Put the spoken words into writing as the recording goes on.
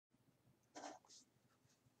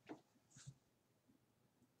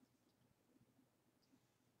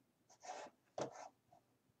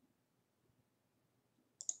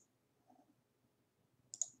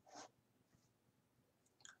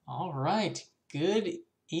All right, good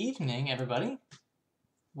evening, everybody.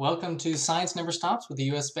 Welcome to Science Never Stops with the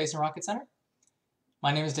U.S. Space and Rocket Center.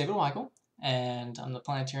 My name is David Weigel, and I'm the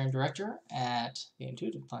Planetarium Director at the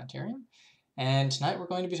Intuitive Planetarium. And tonight we're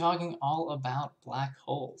going to be talking all about black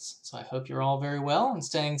holes. So I hope you're all very well and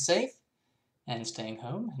staying safe and staying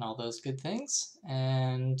home and all those good things.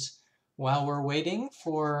 And while we're waiting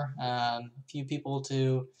for a few people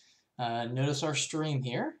to notice our stream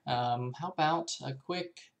here, how about a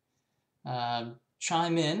quick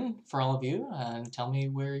chime in for all of you and tell me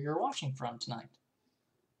where you're watching from tonight.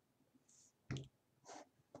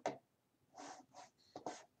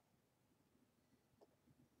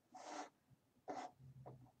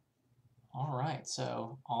 All right,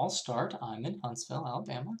 so I'll start. I'm in Huntsville,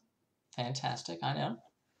 Alabama. Fantastic, I know.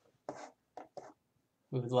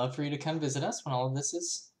 We would love for you to come visit us when all of this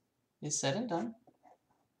is said and done.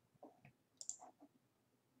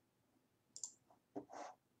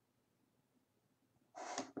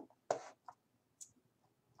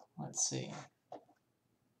 Let's see.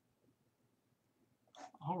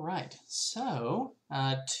 All right, so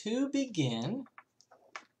to begin,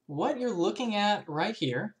 what you're looking at right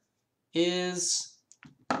here is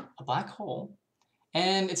a black hole,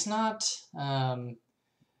 and it's not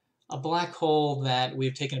a black hole that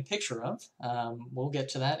we've taken a picture of. We'll get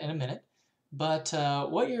to that in a minute. But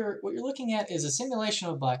what you're looking at is a simulation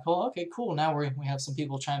of a black hole. Okay, cool. Now we have some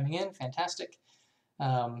people chiming in. Fantastic.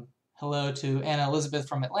 Hello to Anna Elizabeth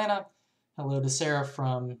from Atlanta. Hello to Sarah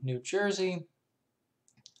from New Jersey.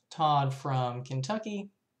 Todd from Kentucky.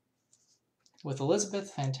 With Elizabeth,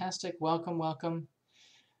 fantastic. Welcome, welcome.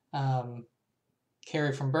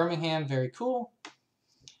 Carrie from Birmingham, very cool.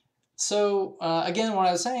 So again, what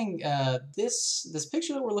I was saying, this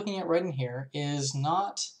picture that we're looking at right in here is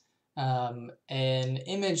not an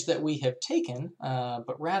image that we have taken,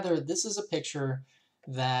 but rather this is a picture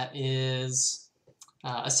that is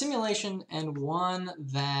a simulation, and one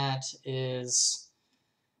that is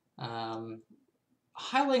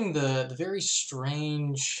highlighting the very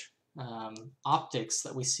strange optics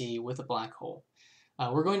that we see with a black hole.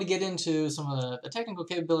 We're going to get into some of the technical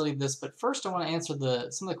capability of this, but first I want to answer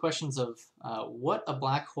some of the questions of what a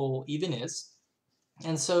black hole even is.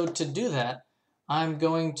 And so to do that, I'm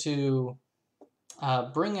going to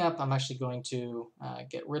I'm actually going to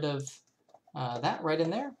get rid of that right in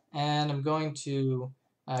there, and I'm going to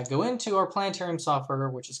go into our Planetarium software,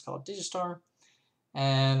 which is called Digistar,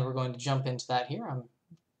 and we're going to jump into that here. I'm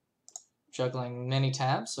juggling many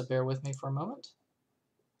tabs, so bear with me for a moment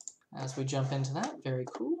as we jump into that. Very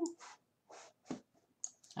cool.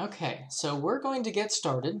 Okay, so we're going to get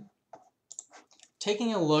started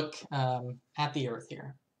taking a look at the Earth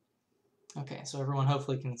here. Okay, so everyone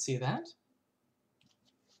hopefully can see that.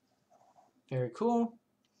 Very cool.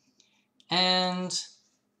 And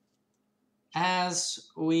as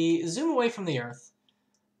we zoom away from the Earth,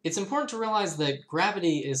 it's important to realize that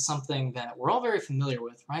gravity is something that we're all very familiar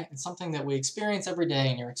with, right? It's something that we experience every day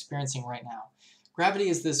and you're experiencing right now. Gravity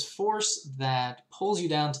is this force that pulls you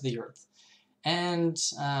down to the Earth. And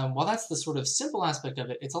while that's the sort of simple aspect of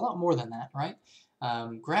it, it's a lot more than that, right?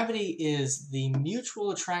 Gravity is the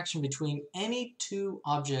mutual attraction between any two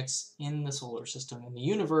objects in the solar system. In the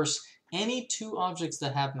universe, any two objects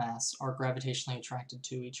that have mass are gravitationally attracted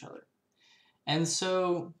to each other. And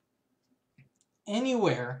so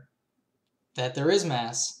anywhere that there is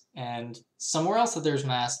mass and somewhere else that there's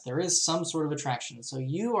mass, there is some sort of attraction. So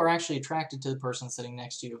you are actually attracted to the person sitting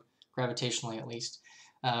next to you, gravitationally at least.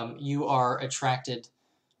 You are attracted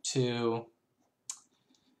to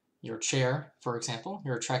your chair, for example.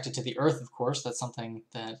 You're attracted to the Earth, of course. That's something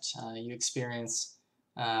that you experience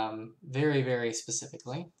very, very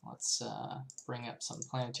specifically. Let's bring up some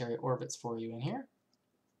planetary orbits for you in here.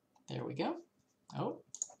 There we go. Oh,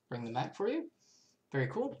 bring them back for you. Very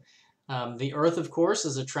cool. The Earth, of course,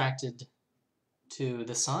 is attracted to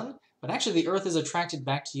the Sun, but actually the Earth is attracted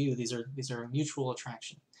back to you. These are mutual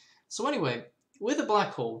attraction. So anyway, with a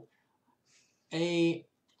black hole, the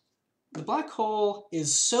black hole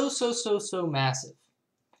is so massive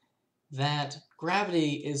that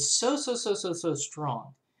gravity is so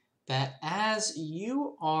strong that as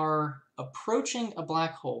you are approaching a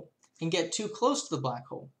black hole and get too close to the black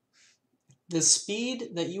hole, the speed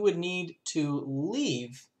that you would need to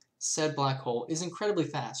leave said black hole is incredibly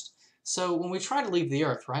fast. So when we try to leave the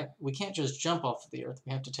Earth, right, we can't just jump off of the Earth.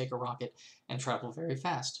 We have to take a rocket and travel very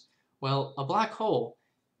fast. Well, a black hole,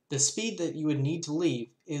 the speed that you would need to leave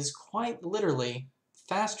is quite literally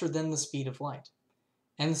faster than the speed of light.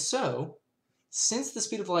 And so, since the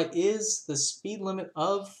speed of light is the speed limit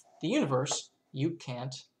of the universe, you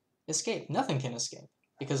can't escape. Nothing can escape,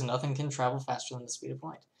 because nothing can travel faster than the speed of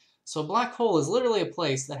light. So a black hole is literally a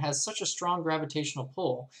place that has such a strong gravitational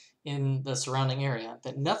pull in the surrounding area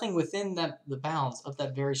that nothing within the bounds of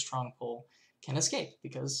that very strong pull can escape,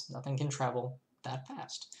 because nothing can travel that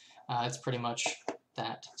fast. It's pretty much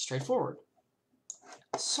that straightforward.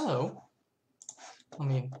 So let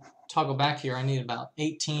me toggle back here. I need about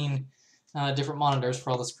 18 different monitors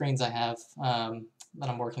for all the screens I have that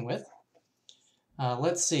I'm working with.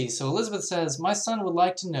 Let's see. So Elizabeth says, my son would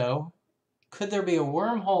like to know, could there be a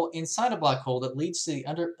wormhole inside a black hole that leads to the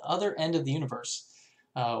other end of the universe?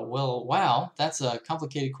 Well, wow, that's a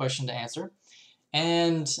complicated question to answer.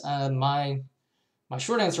 And my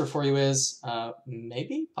short answer for you is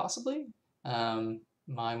maybe, possibly.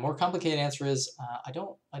 My more complicated answer is I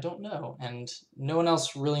don't know, and no one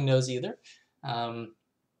else really knows either.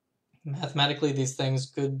 Mathematically, these things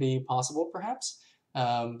could be possible, perhaps,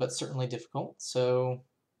 but certainly difficult. So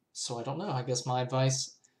I don't know. I guess my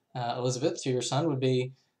advice, Elizabeth, to your son would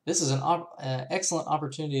be: this is an excellent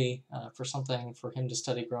opportunity for something for him to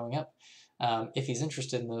study growing up, if he's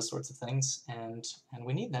interested in those sorts of things, and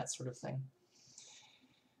we need that sort of thing.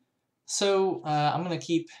 So I'm going to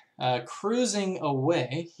keep cruising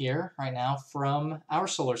away here right now from our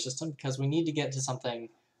solar system, because we need to get to something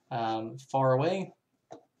far away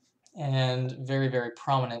and very, very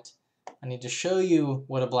prominent. I need to show you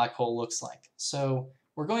what a black hole looks like. So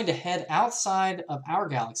we're going to head outside of our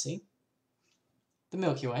galaxy, the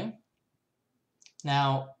Milky Way.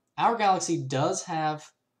 Now, our galaxy does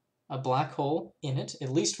have a black hole in it,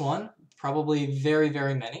 at least one, probably very,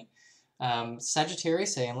 very many.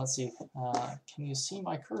 Sagittarius A, and let's see, can you see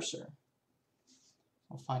my cursor?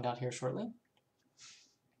 I'll find out here shortly.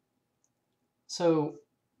 So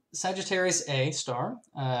Sagittarius A star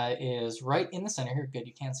is right in the center here. Good,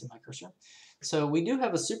 you can see my cursor. So we do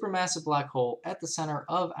have a supermassive black hole at the center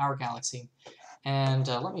of our galaxy, and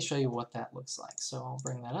let me show you what that looks like. So I'll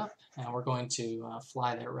bring that up, and we're going to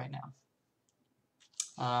fly there right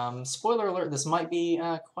now. Spoiler alert, this might be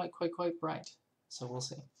quite bright, so we'll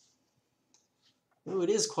see. Ooh,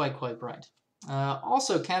 it is quite bright.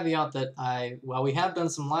 Also, caveat that while we have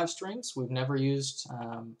done some live streams, we've never used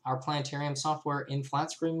our Planetarium software in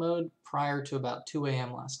flat screen mode prior to about 2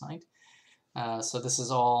 a.m. last night. So this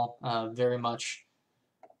is all very much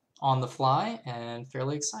on the fly and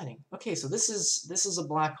fairly exciting. Okay, so this is a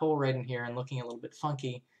black hole right in here and looking a little bit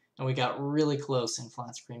funky, and we got really close in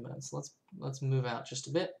flat screen mode. So let's move out just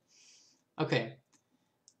a bit. Okay.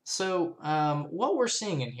 So what we're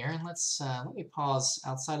seeing in here, and let me pause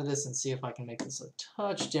outside of this and see if I can make this a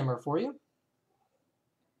touch dimmer for you.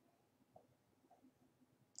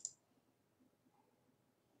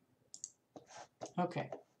 Okay,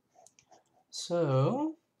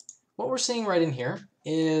 so what we're seeing right in here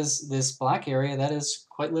is this black area that is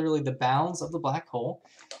quite literally the bounds of the black hole.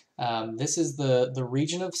 This is the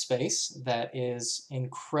region of space that is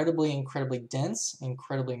incredibly dense,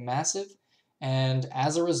 incredibly massive, and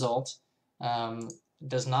as a result,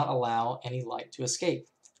 does not allow any light to escape.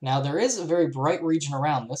 Now, there is a very bright region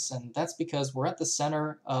around this, and that's because we're at the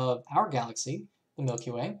center of our galaxy, the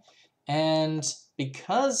Milky Way, and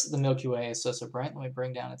because the Milky Way is so bright, let me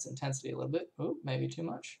bring down its intensity a little bit. Oh, maybe too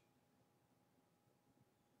much.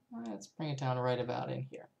 Let's bring it down right about in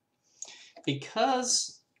here.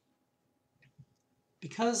 Because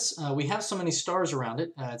we have so many stars around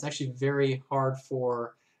it, it's actually very hard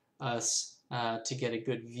for us to get a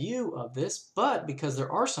good view of this, but because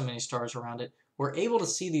there are so many stars around it, we're able to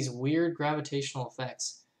see these weird gravitational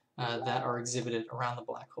effects that are exhibited around the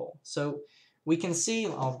black hole. So we can see,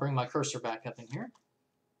 I'll bring my cursor back up in here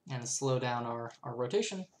and slow down our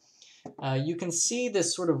rotation. You can see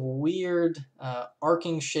this sort of weird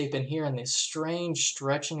arcing shape in here and this strange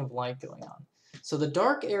stretching of light going on. So the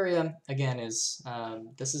dark area, again, is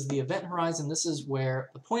this is the event horizon. This is where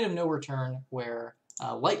the point of no return, where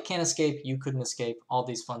light can't escape, you couldn't escape, all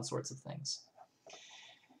these fun sorts of things.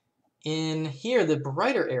 In here, the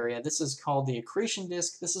brighter area, this is called the accretion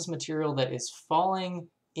disk. This is material that is falling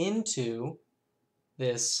into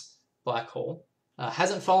this black hole.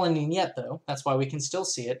 Hasn't fallen in yet, though. That's why we can still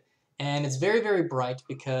see it. And it's very bright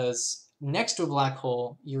because next to a black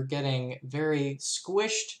hole, you're getting very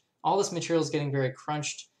squished. All this material is getting very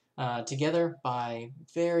crunched together by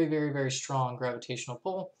very strong gravitational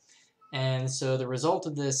pull. And so the result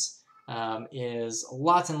of this is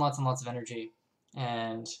lots and lots of energy.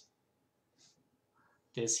 And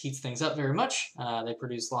this heats things up very much. They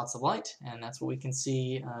produce lots of light, and that's what we can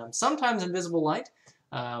see, sometimes invisible light,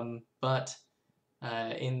 but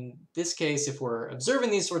in this case, if we're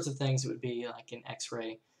observing these sorts of things, it would be like an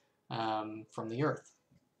X-ray from the Earth.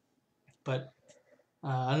 But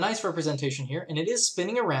a nice representation here, and it is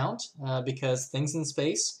spinning around because things in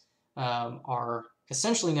space are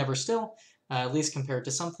essentially never still, at least compared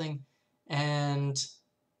to something. And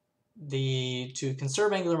to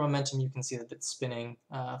conserve angular momentum, you can see that it's spinning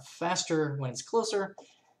faster when it's closer,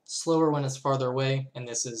 slower when it's farther away, and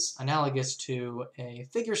this is analogous to a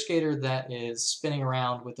figure skater that is spinning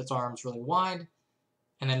around with its arms really wide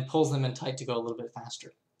and then pulls them in tight to go a little bit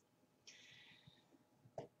faster.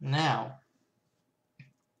 Now,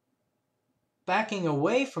 backing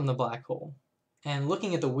away from the black hole and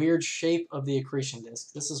looking at the weird shape of the accretion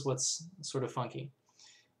disk, this is what's sort of funky.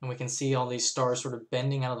 And we can see all these stars sort of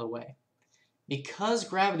bending out of the way. Because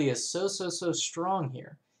gravity is so strong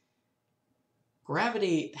here,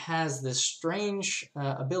 gravity has this strange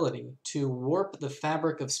ability to warp the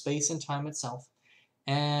fabric of space and time itself.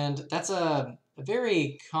 And that's a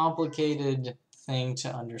very complicated thing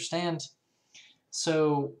to understand.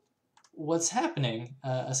 So what's happening,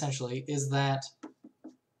 essentially, is that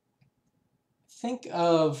think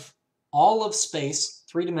of all of space,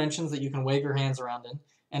 3 dimensions that you can wave your hands around in,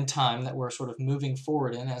 and time that we're sort of moving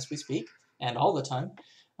forward in as we speak, and all the time.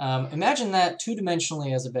 Imagine that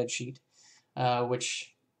 2-dimensionally as a bed sheet,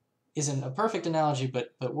 which isn't a perfect analogy,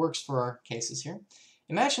 but works for our cases here.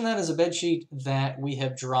 Imagine that as a bed sheet that we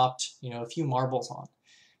have dropped, a few marbles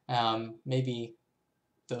on. Maybe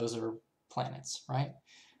those are planets, right?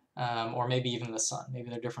 Or maybe even the sun. Maybe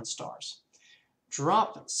they're different stars.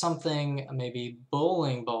 Drop something maybe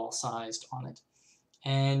bowling ball sized on it.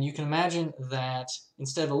 And you can imagine that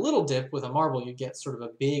instead of a little dip with a marble, you get sort of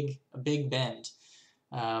a big bend,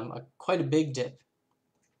 quite a big dip.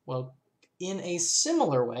 Well, in a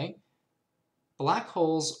similar way, black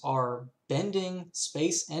holes are bending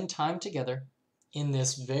space and time together in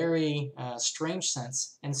this very strange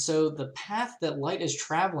sense. And so the path that light is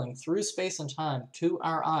traveling through space and time to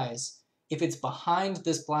our eyes, if it's behind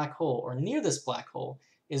this black hole or near this black hole,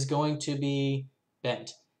 is going to be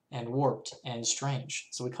bent and warped and strange.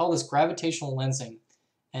 So we call this gravitational lensing,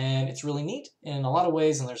 and it's really neat in a lot of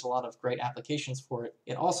ways, and there's a lot of great applications for it.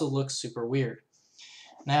 It also looks super weird.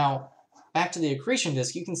 Now, back to the accretion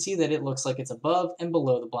disk, you can see that it looks like it's above and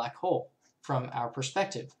below the black hole from our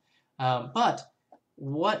perspective. But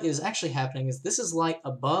what is actually happening is this is light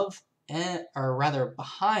above, or rather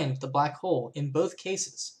behind the black hole in both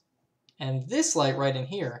cases. And this light right in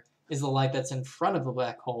here is the light that's in front of the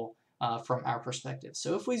black hole from our perspective.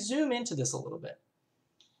 So if we zoom into this a little bit,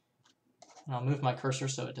 and I'll move my cursor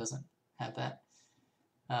so it doesn't have that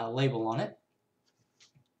label on it,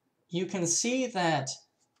 you can see that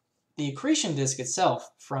the accretion disk itself,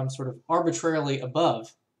 from sort of arbitrarily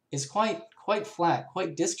above, is quite flat,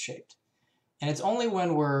 quite disc-shaped. And it's only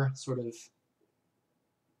when we're sort of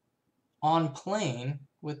on plane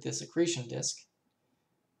with this accretion disk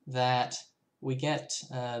that we get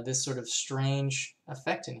this sort of strange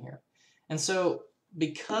effect in here. And so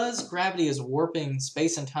because gravity is warping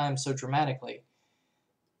space and time so dramatically,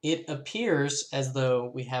 it appears as though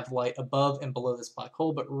we have light above and below this black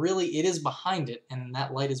hole, but really it is behind it, and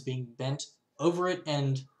that light is being bent over it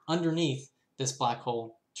and underneath this black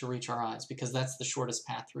hole to reach our eyes, because that's the shortest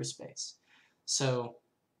path through space. So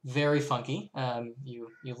very funky. You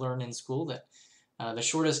learn in school that the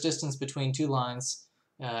shortest distance between 2 lines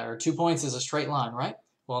or 2 points is a straight line, right?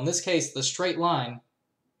 Well, in this case, the straight line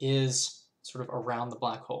is sort of around the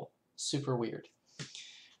black hole. Super weird.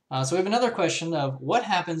 So we have another question of what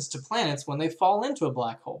happens to planets when they fall into a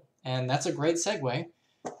black hole, and that's a great segue.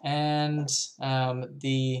 And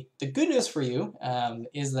the good news for you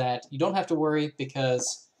is that you don't have to worry,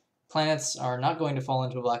 because planets are not going to fall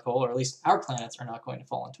into a black hole, or at least our planets are not going to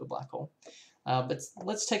fall into a black hole. But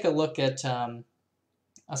let's take a look at a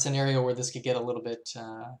scenario where this could get a little bit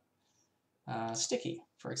sticky,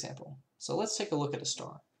 for example. So let's take a look at a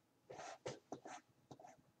star.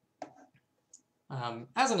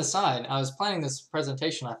 As an aside, I was planning this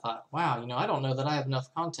presentation. I thought, wow, I don't know that I have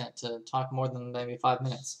enough content to talk more than maybe 5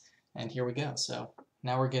 minutes. And here we go. So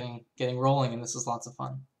now we're getting rolling, and this is lots of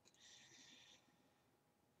fun.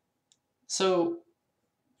 So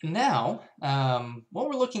now, what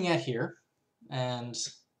we're looking at here, and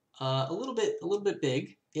a little bit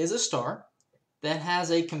big, is a star that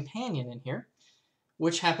has a companion in here,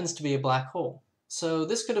 which happens to be a black hole. So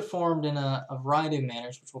this could have formed in a variety of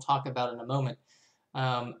manners, which we'll talk about in a moment.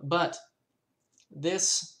 But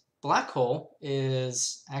this black hole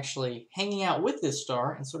is actually hanging out with this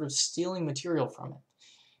star and sort of stealing material from it.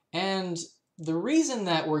 And the reason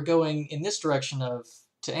that we're going in this direction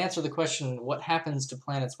to answer the question, what happens to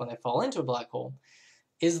planets when they fall into a black hole,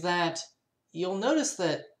 is that you'll notice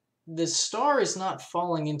that this star is not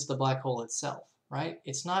falling into the black hole itself, right?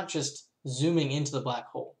 It's not just zooming into the black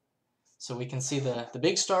hole. So we can see the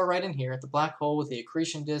big star right in here, the black hole with the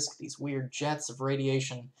accretion disk, these weird jets of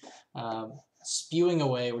radiation spewing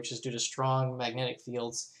away, which is due to strong magnetic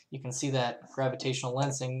fields. You can see that gravitational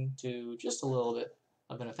lensing to just a little bit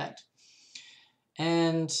of an effect.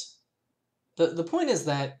 And the point is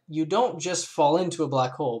that you don't just fall into a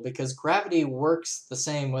black hole, because gravity works the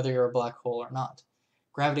same whether you're a black hole or not.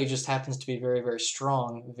 Gravity just happens to be very, very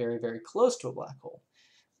strong, very, very close to a black hole.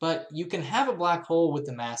 But you can have a black hole with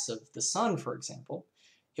the mass of the sun, for example.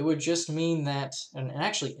 It would just mean that, and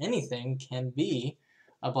actually anything can be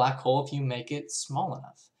a black hole if you make it small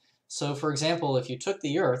enough. So for example, if you took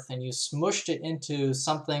the Earth and you smushed it into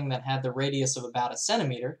something that had the radius of about 1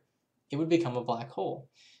 centimeter, it would become a black hole.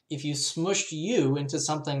 If you smushed you into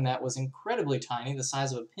something that was incredibly tiny, the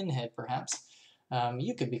size of a pinhead perhaps,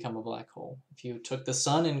 you could become a black hole. If you took the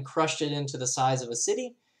sun and crushed it into the size of a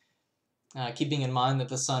city, keeping in mind that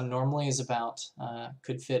the sun normally is about,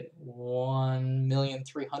 could fit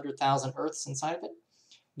 1,300,000 Earths inside of it,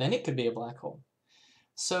 then it could be a black hole.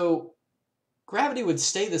 So gravity would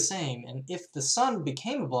stay the same, and if the sun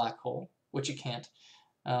became a black hole, which it can't,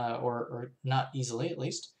 or not easily at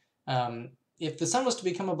least, if the sun was to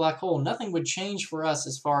become a black hole, nothing would change for us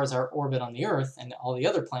as far as our orbit on the Earth and all the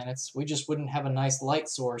other planets. We just wouldn't have a nice light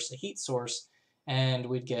source, a heat source, and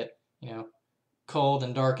we'd get, cold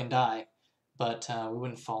and dark and die, but we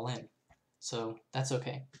wouldn't fall in. So that's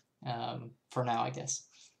okay for now, I guess.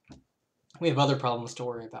 We have other problems to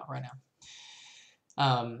worry about right now.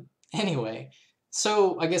 Anyway,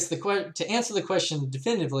 so I guess to answer the question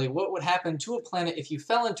definitively, what would happen to a planet if you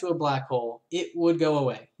fell into a black hole? It would go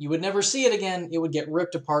away. You would never see it again. It would get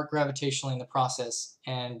ripped apart gravitationally in the process,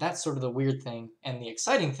 and that's sort of the weird thing and the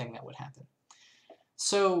exciting thing that would happen.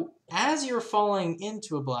 So as you're falling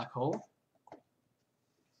into a black hole,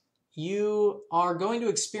 you are going to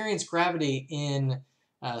experience gravity in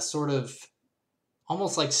sort of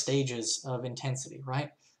almost like stages of intensity,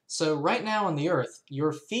 right? So right now on the Earth,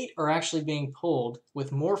 your feet are actually being pulled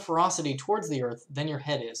with more ferocity towards the Earth than your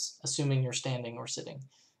head is, assuming you're standing or sitting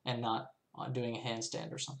and not doing a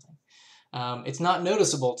handstand or something. It's not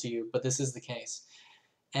noticeable to you, but this is the case.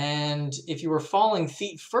 And if you were falling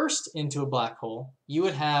feet first into a black hole, you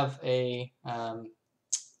would have a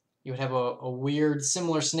weird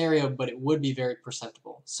similar scenario, but it would be very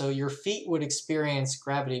perceptible. So your feet would experience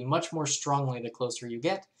gravity much more strongly the closer you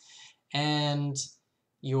get, and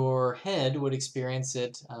your head would experience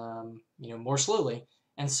it more slowly.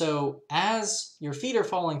 And so as your feet are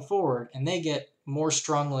falling forward and they get more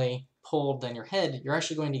strongly pulled than your head, you're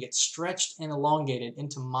actually going to get stretched and elongated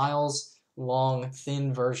into miles-long,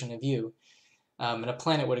 thin version of you. And a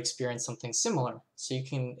planet would experience something similar. So you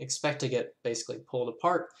can expect to get basically pulled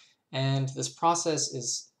apart. And this process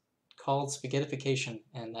is called spaghettification,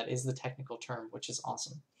 and that is the technical term, which is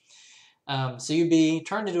awesome. So you'd be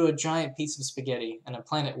turned into a giant piece of spaghetti, and a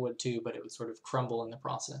planet would too, but it would sort of crumble in the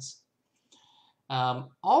process.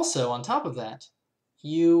 Also, on top of that,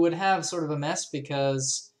 you would have sort of a mess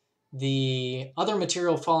because the other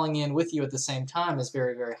material falling in with you at the same time is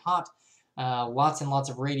very, very hot. Lots and lots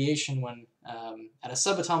of radiation when at a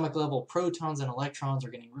subatomic level, protons and electrons are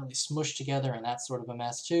getting really smushed together, and that's sort of a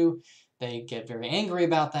mess too. They get very angry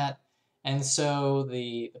about that, and so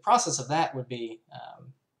the process of that would be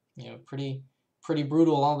pretty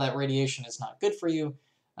brutal. All that radiation is not good for you.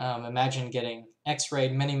 Imagine getting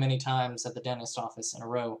x-rayed many, many times at the dentist office in a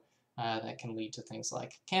row. That can lead to things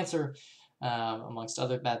like cancer, amongst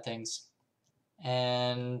other bad things.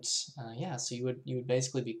 And yeah, so you would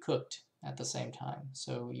basically be cooked at the same time.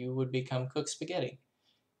 So you would become cooked spaghetti,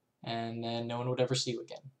 and then no one would ever see you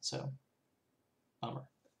again. So, bummer.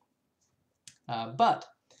 But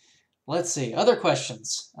let's see, other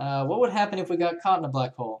questions. What would happen if we got caught in a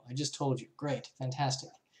black hole? I just told you. Great,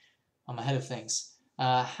 fantastic. I'm ahead of things.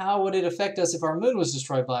 How would it affect us if our moon was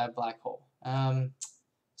destroyed by a black hole?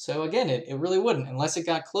 So again, it really wouldn't, unless it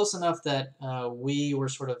got close enough that we were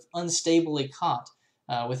sort of unstably caught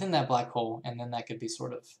within that black hole, and then that could be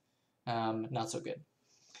sort of not so good.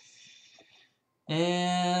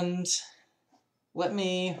 And let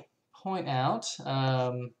me point out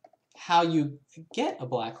how you get a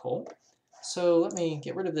black hole. So let me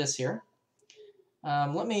get rid of this here.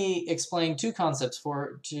 Let me explain two concepts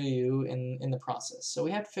to you in the process. So we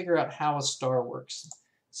have to figure out how a star works.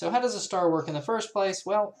 So how does a star work in the first place?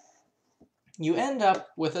 Well, you end up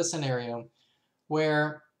with a scenario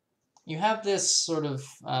where you have this sort of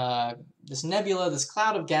this nebula, this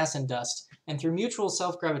cloud of gas and dust, and through mutual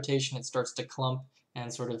self-gravitation it starts to clump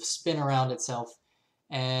and sort of spin around itself,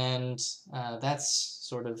 and that's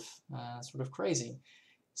sort of crazy.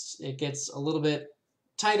 It gets a little bit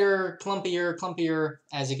tighter, clumpier.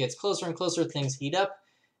 As it gets closer and closer, things heat up.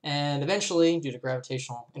 And eventually, due to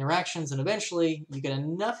gravitational interactions, and eventually you get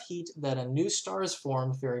enough heat that a new star is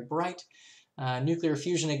formed, very bright. Nuclear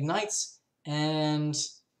fusion ignites, and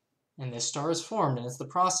this star is formed. And it's the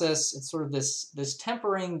process, it's sort of this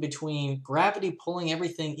tempering between gravity pulling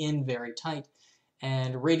everything in very tight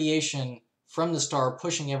and radiation from the star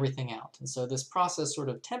pushing everything out. And so this process sort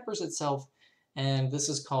of tempers itself, and this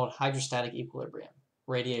is called hydrostatic equilibrium.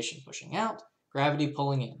 Radiation pushing out, gravity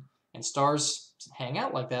pulling in. And stars hang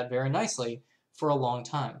out like that very nicely for a long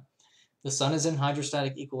time. The sun is in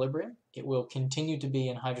hydrostatic equilibrium. It will continue to be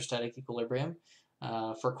in hydrostatic equilibrium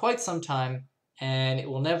for quite some time, and it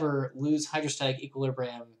will never lose hydrostatic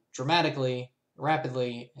equilibrium dramatically,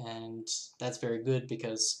 rapidly, and that's very good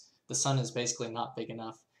because the sun is basically not big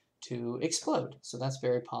enough to explode. So that's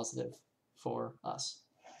very positive for us.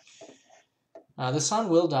 The sun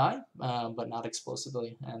will die, but not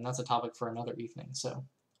explosively, and that's a topic for another evening, so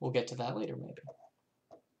we'll get to that later maybe.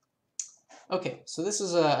 Okay, so this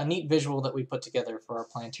is a neat visual that we put together for our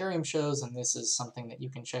planetarium shows, and this is something that you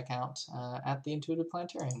can check out at the Intuitive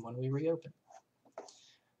Planetarium when we reopen.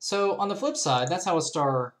 So on the flip side, that's how a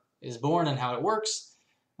star is born and how it works,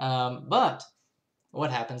 but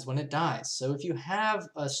what happens when it dies? So if you have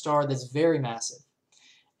a star that's very massive,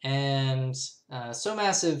 and so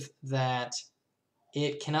massive that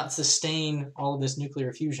it cannot sustain all of this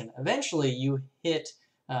nuclear fusion, eventually you hit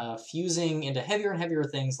fusing into heavier and heavier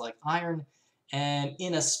things like iron, and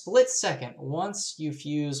in a split second, once you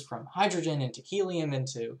fuse from hydrogen into helium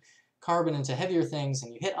into carbon into heavier things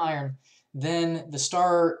and you hit iron, then the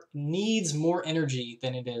star needs more energy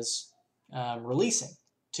than it is releasing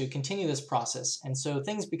to continue this process. And so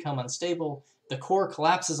things become unstable, the core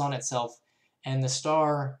collapses on itself, and the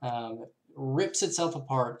star rips itself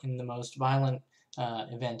apart in the most violent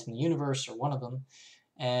event in the universe, or one of them.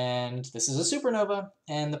 And this is a supernova,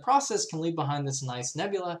 and the process can leave behind this nice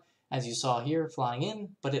nebula, as you saw here, flying in,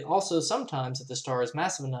 but it also sometimes, if the star is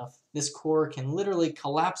massive enough, this core can literally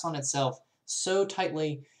collapse on itself so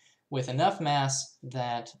tightly with enough mass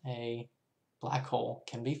that a black hole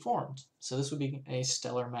can be formed. So this would be a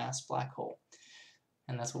stellar mass black hole,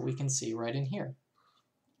 and that's what we can see right in here.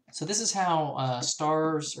 So this is how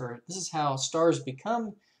stars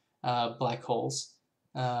become black holes.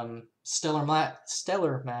 Stellar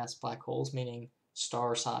mass black holes, meaning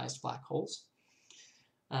star-sized black holes.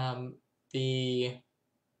 The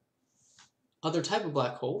other type of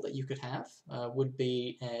black hole that you could have would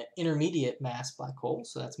be an intermediate mass black hole.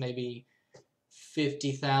 So that's maybe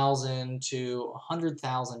 50,000 to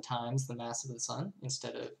 100,000 times the mass of the sun,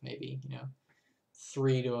 instead of maybe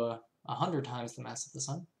 3 to 100 times the mass of the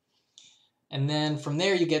sun. And then from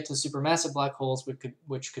there you get to supermassive black holes,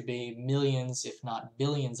 which could be millions, if not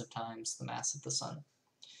billions of times the mass of the sun.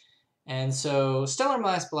 And so stellar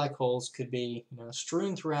mass black holes could be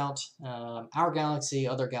strewn throughout our galaxy,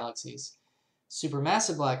 other galaxies.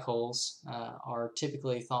 Supermassive black holes are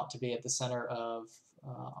typically thought to be at the center of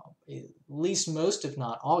at least most, if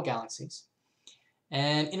not all, galaxies.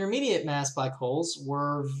 And intermediate mass black holes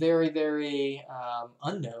were very, very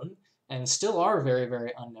unknown, and still are very,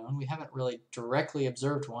 very unknown. We haven't really directly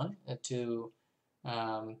observed one to,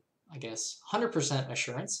 I guess, 100%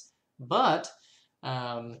 assurance, but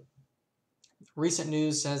recent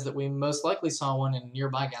news says that we most likely saw one in a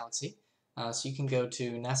nearby galaxy. So you can go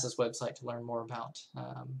to NASA's website to learn more about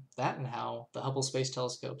that and how the Hubble Space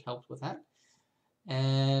Telescope helped with that.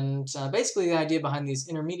 And basically the idea behind these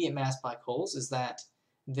intermediate mass black holes is that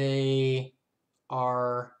they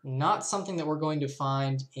are not something that we're going to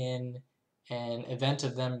find in an event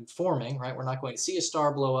of them forming, right? We're not going to see a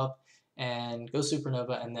star blow up and go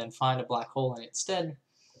supernova and then find a black hole in it instead.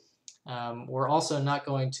 We're also not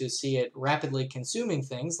going to see it rapidly consuming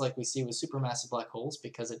things like we see with supermassive black holes,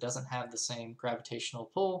 because it doesn't have the same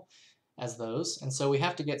gravitational pull as those. And so we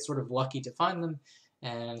have to get sort of lucky to find them,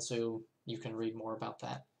 and so you can read more about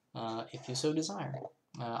that if you so desire.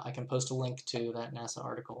 I can post a link to that NASA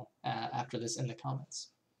article after this in the comments.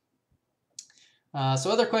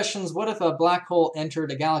 So other questions: what if a black hole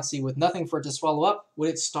entered a galaxy with nothing for it to swallow up? Would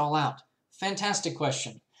it stall out? Fantastic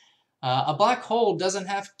question. A black hole doesn't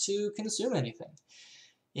have to consume anything.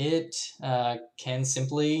 It can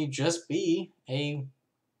simply just be a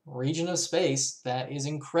region of space that is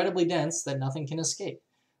incredibly dense that nothing can escape.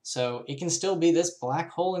 So it can still be this black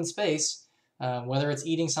hole in space, whether it's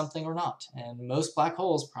eating something or not. And most black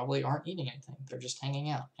holes probably aren't eating anything. They're just hanging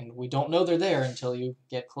out. And we don't know they're there until you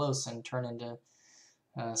get close and turn into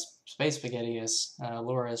space spaghetti, as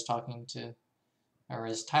Laura is talking to, or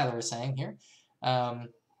as Tyler is saying here.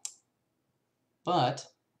 But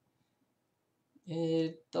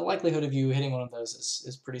the likelihood of you hitting one of those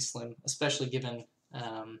is pretty slim, especially given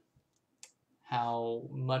how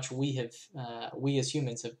much we as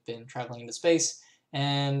humans have been traveling into space,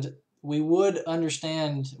 and we would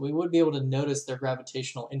be able to notice their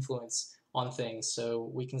gravitational influence on things. So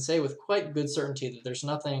we can say with quite good certainty that there's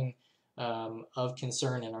nothing of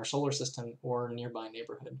concern in our solar system or nearby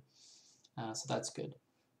neighborhood. So that's good.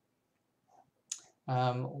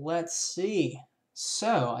 Let's see.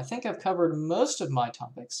 So I think I've covered most of my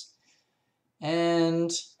topics.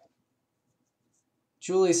 And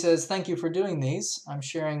Julie says, thank you for doing these. I'm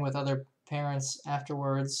sharing with other parents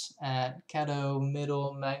afterwards at Caddo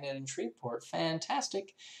Middle Magnet in Shreveport.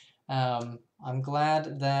 Fantastic. I'm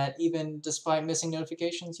glad that even despite missing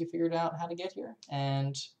notifications, you figured out how to get here,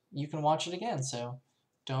 and you can watch it again. So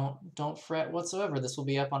don't fret whatsoever. This will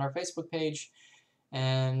be up on our Facebook page,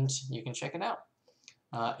 and you can check it out.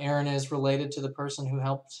 Aaron is related to the person who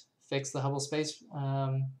helped fix the Hubble Space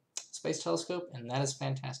Telescope, and that is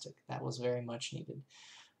fantastic. That was very much needed.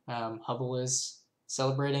 Hubble is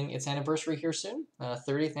celebrating its anniversary here soon,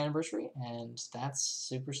 30th anniversary, and that's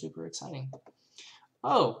super, super exciting.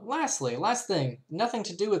 Oh, last thing, nothing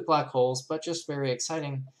to do with black holes, but just very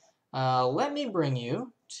exciting. Let me bring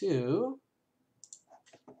you to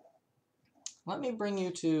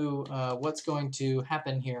what's going to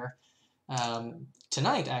happen here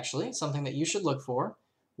tonight, actually, something that you should look for,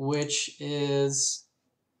 which is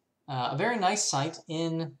a very nice sight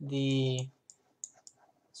in the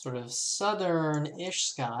sort of southern-ish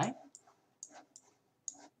sky.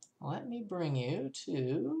 Let me bring you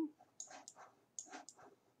to...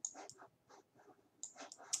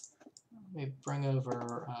 Let me bring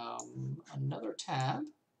over another tab.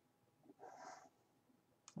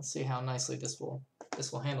 Let's see how nicely this will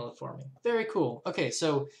handle it for me. Very cool. Okay,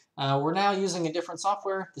 so we're now using a different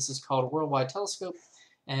software. This is called Worldwide Telescope,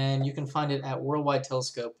 and you can find it at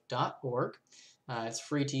worldwidetelescope.org. It's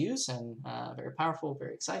free to use and very powerful,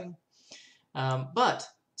 very exciting.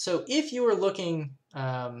 So if you are looking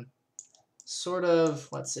sort of,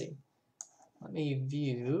 let's see, let me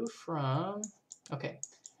view from, okay.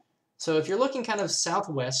 So if you're looking kind of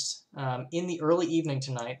southwest in the early evening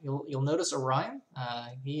tonight, you'll notice Orion.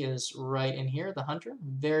 He is right in here, the Hunter.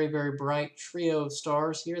 Very, very bright trio of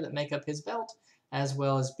stars here that make up his belt, as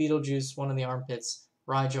well as Betelgeuse, one of the armpits,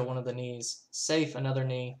 Rigel, one of the knees, Saiph, another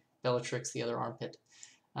knee, Bellatrix, the other armpit.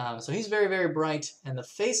 So he's very, very bright, and the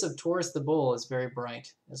face of Taurus the Bull is very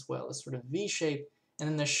bright as well. It's sort of V-shape, and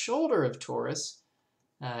then the shoulder of Taurus,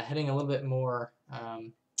 heading a little bit more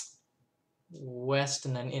west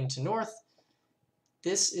and then into north,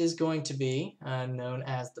 this is going to be known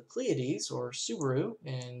as the Pleiades, or Subaru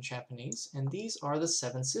in Japanese, and these are the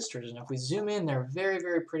Seven Sisters. And if we zoom in, they're very,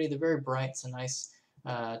 very pretty. They're very bright. It's a nice,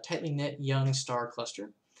 tightly knit young star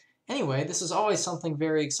cluster. Anyway, this is always something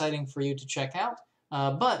very exciting for you to check out.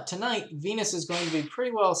 But tonight, Venus is going to be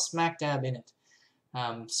pretty well smack dab in it.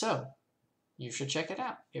 So you should check it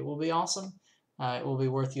out. It will be awesome. It will be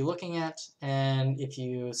worth you looking at. And if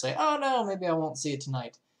you say, oh no, maybe I won't see it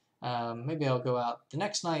tonight, maybe I'll go out the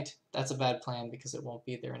next night, that's a bad plan because it won't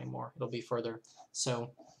be there anymore. It'll be further.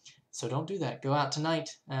 So don't do that. Go out tonight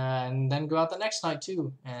and then go out the next night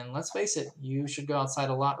too. And let's face it, you should go outside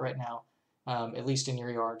a lot right now, at least in your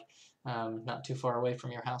yard, not too far away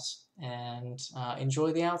from your house. And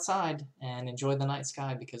enjoy the outside and enjoy the night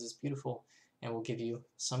sky because it's beautiful and will give you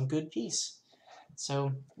some good peace.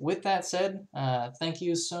 So with that said, thank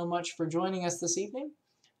you so much for joining us this evening.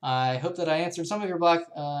 I hope that I answered some of your black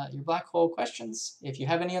hole questions. If you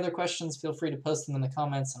have any other questions, feel free to post them in the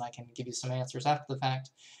comments and I can give you some answers after the fact.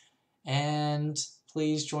 And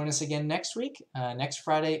please join us again next week, next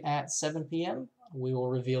Friday at 7 p.m. We will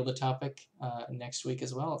reveal the topic next week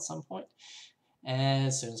as well at some point,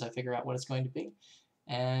 as soon as I figure out what it's going to be.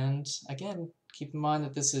 And again, keep in mind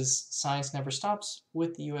that this is Science Never Stops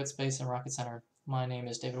with the U.S. Space and Rocket Center. My name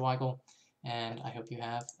is David Weigel, and I hope you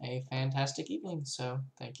have a fantastic evening. So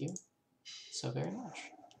thank you so very much.